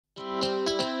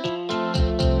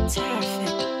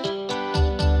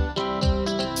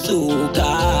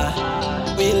Soca,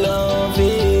 we love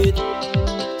it.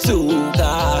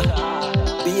 Soca,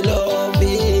 we love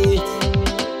it.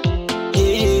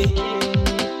 Yeah.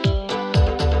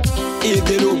 If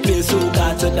they don't play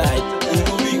Soca tonight, we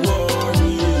gon' be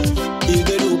worried. If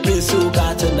they don't play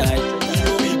Soca tonight, we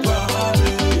gon' be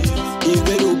worried. If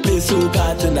they don't play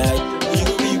Soca tonight, we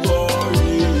gon' be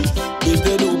worried. If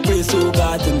they don't play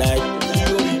Soca tonight, we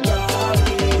gon' be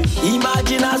worried.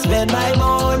 Imagine I spend my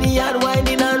money and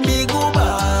winding and big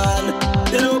woman.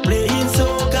 They don't play in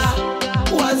Soca.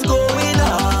 What's going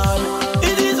on?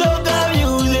 It is Soca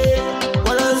music.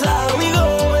 What else are we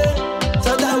going?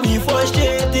 Sometimes we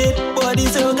frustrated, but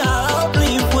it's Soca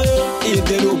upliftment. If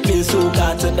they don't play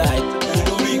Soca tonight, we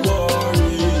gon' be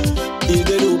worried. If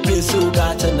they don't play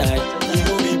Soca tonight, we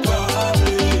gon' be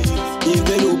worried. If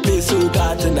they don't play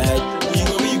Soca tonight, we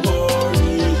gon' be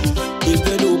worried. If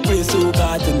they don't play Soca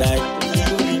tonight, we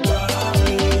gon' be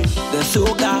worried. The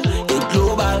Soca is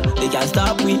global, they can't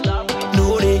stop we.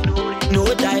 No day, no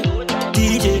time.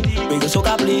 DJ, make the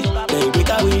Soca play, they break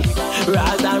away.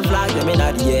 Rise and flag them in the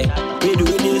air. We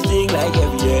doing this thing like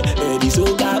every year. The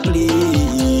Soca play.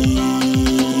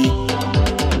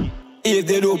 If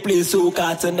they don't play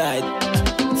Soca tonight,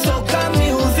 Soca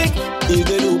music, if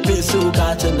they don't play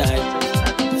Soca tonight,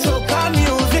 Soca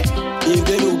music, if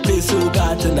they don't play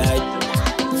Soca tonight,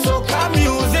 Soca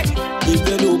music, if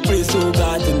they don't play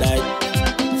Soca tonight,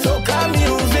 Soca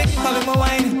music. I make my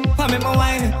wine, I make my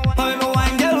wine, I make my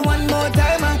wine, girl, one more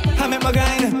time. I make my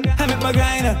grind, I make my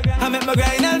grind, I make my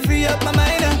grind and free up my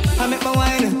mind. I make my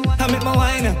wine, I make my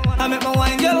wine, I make my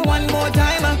wine, girl, one more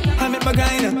time. I make my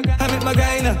grind, I make my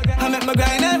grind, I make my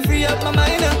grind and free up my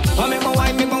mind. I make my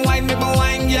wine, make my wine, make my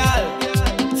wine, girl.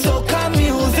 Soca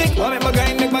music. I make my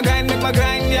grind, make my grind, make my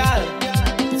grind, girl.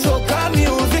 Soca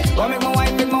music. I make my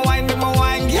wine, make my wine, make my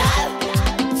wine, girl.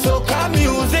 Soca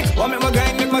music. I make my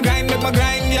grind, make my grind, make my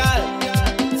grind, girl.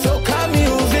 Soca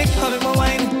music. I make my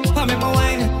wine, I make my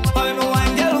wine, I make my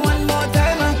wine, girl. One more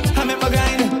time. I make my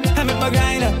grind, I make my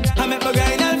grind, I make my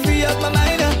grind and free up my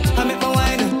mind. I make my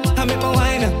wine, I make my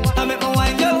wine, I make my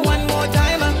wine, girl. One more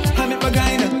time. I make my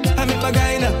grind, I make my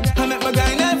grind, I make my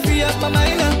grind and free up my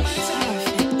mind.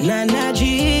 Nana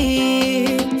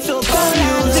G, Soca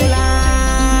music.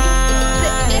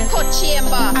 The echo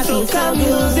chamber. I feel Soca so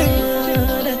music.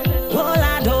 good. All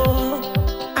I do,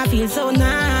 I feel so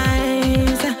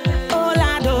nice. All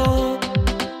I do,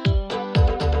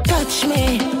 touch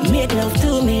me, make love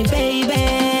to me,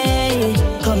 baby.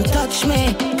 Come touch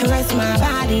me, caress my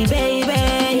body,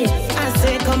 baby. I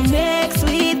say come make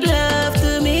sweet love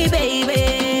to me, baby.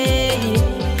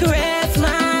 Caress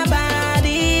my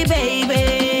body,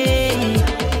 baby.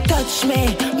 Touch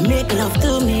me, make love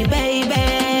to me, baby.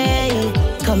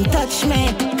 Come touch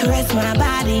me, caress my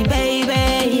body,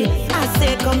 baby. I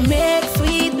say come make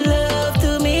sweet love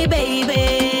to me,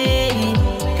 baby.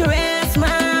 Caress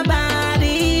my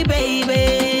body, baby.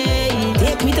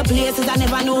 Take me to places I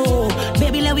never know.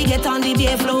 Baby, let we get on the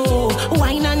day flow.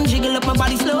 Wine and jiggle up my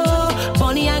body slow.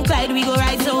 Bonnie and Clyde, we go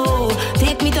right so.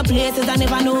 Take me to places I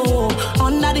never know.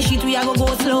 Under the sheet we a go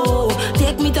slow.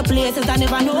 Take me to places I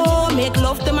never know. Make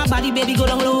love to my body, baby, go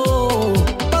down low.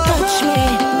 Touch me,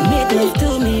 make love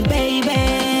to me, baby.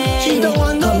 She don't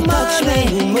want no come touch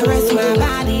man me, caress my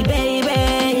body,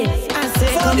 baby. I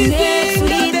say come make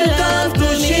sweet love to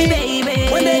me,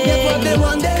 baby. When they get what they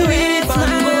want, they caress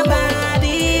my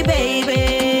body, baby.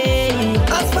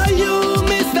 As for you,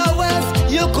 Mr.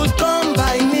 West, you could come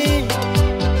by me.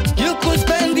 You could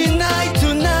spend the night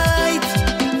tonight.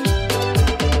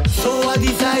 So I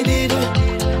decided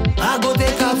I go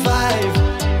take a 5.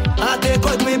 I take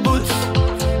out my boots.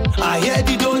 I hear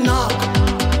the door knock.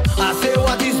 I say,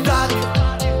 what is that?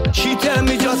 She tell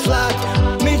me just flat.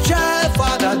 Me child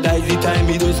father dies the time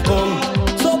he does come.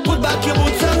 So put back your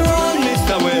boots and run,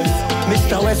 Mr. West.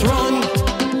 Mr. West, run.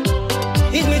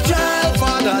 It's me child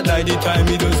father died the time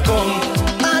he does come.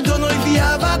 I don't know if he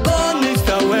have a gun,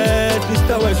 Mr. West.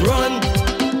 Mr. West, run.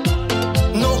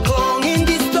 No clown in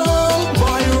this town,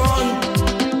 boy,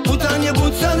 run. Put on your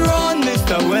boots and run,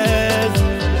 Mr. West.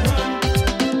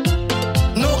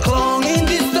 No clown in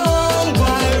this town,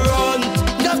 boy, run.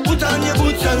 Just put on your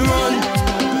boots and run.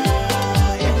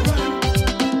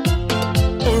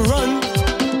 Run.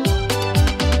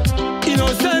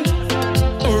 Innocent.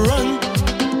 Run.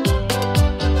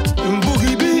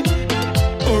 Boogie beat.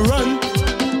 Run.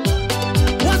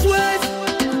 What's worse?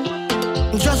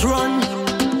 Just run.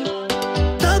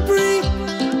 Don't breathe.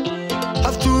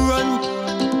 Have to run.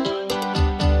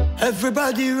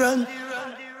 Everybody run.